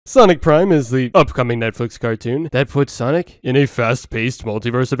Sonic Prime is the upcoming Netflix cartoon that puts Sonic in a fast-paced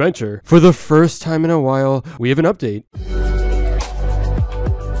multiverse adventure. For the first time in a while, we have an update.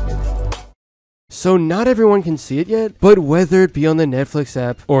 So not everyone can see it yet, but whether it be on the Netflix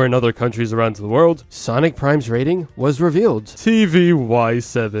app or in other countries around the world, Sonic Prime's rating was revealed.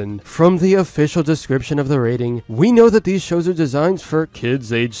 TVY7. From the official description of the rating, we know that these shows are designed for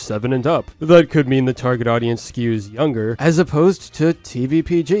kids age 7 and up. That could mean the target audience skews younger, as opposed to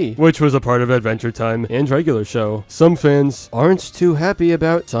TVPG, which was a part of Adventure Time and regular show. Some fans aren't too happy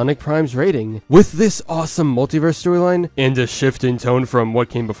about Sonic Prime's rating. With this awesome multiverse storyline, and a shift in tone from what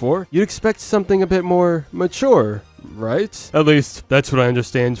came before, you'd expect something a bit more mature, right? At least, that's what I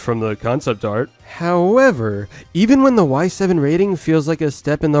understand from the concept art. However, even when the Y7 rating feels like a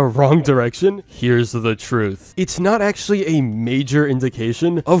step in the wrong direction, here's the truth. It's not actually a major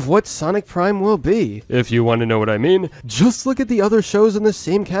indication of what Sonic Prime will be. If you want to know what I mean, just look at the other shows in the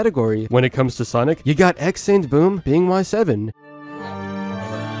same category. When it comes to Sonic, you got X and Boom being Y7.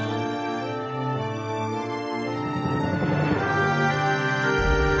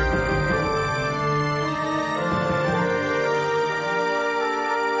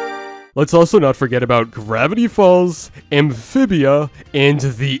 Let's also not forget about Gravity Falls, Amphibia, and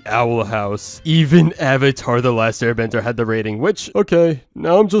The Owl House. Even Avatar: The Last Airbender had the rating, which, okay,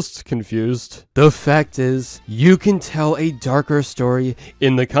 now I'm just confused. The fact is, you can tell a darker story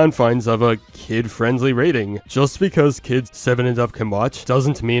in the confines of a kid-friendly rating. Just because kids 7 and up can watch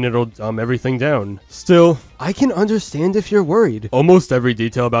doesn't mean it'll dumb everything down. Still, I can understand if you're worried. Almost every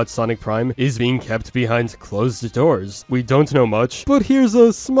detail about Sonic Prime is being kept behind closed doors. We don't know much, but here's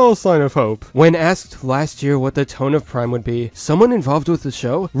a small sign of hope. When asked last year what the tone of Prime would be, someone involved with the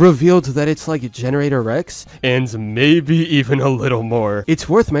show revealed that it's like Generator Rex, and maybe even a little more. It's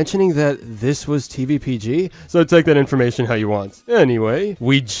worth mentioning that this was TVPG, so take that information how you want. Anyway,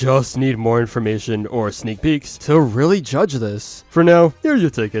 we just need more information or sneak peeks to really judge this. For now, here are your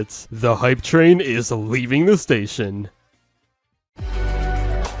tickets. The hype train is leaving the station.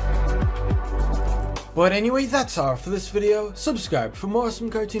 But anyway, that's all for this video. Subscribe for more awesome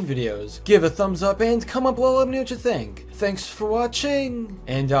cartoon videos. Give a thumbs up and comment below, let me know what you think. Thanks for watching,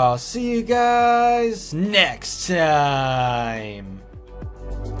 and I'll see you guys next time.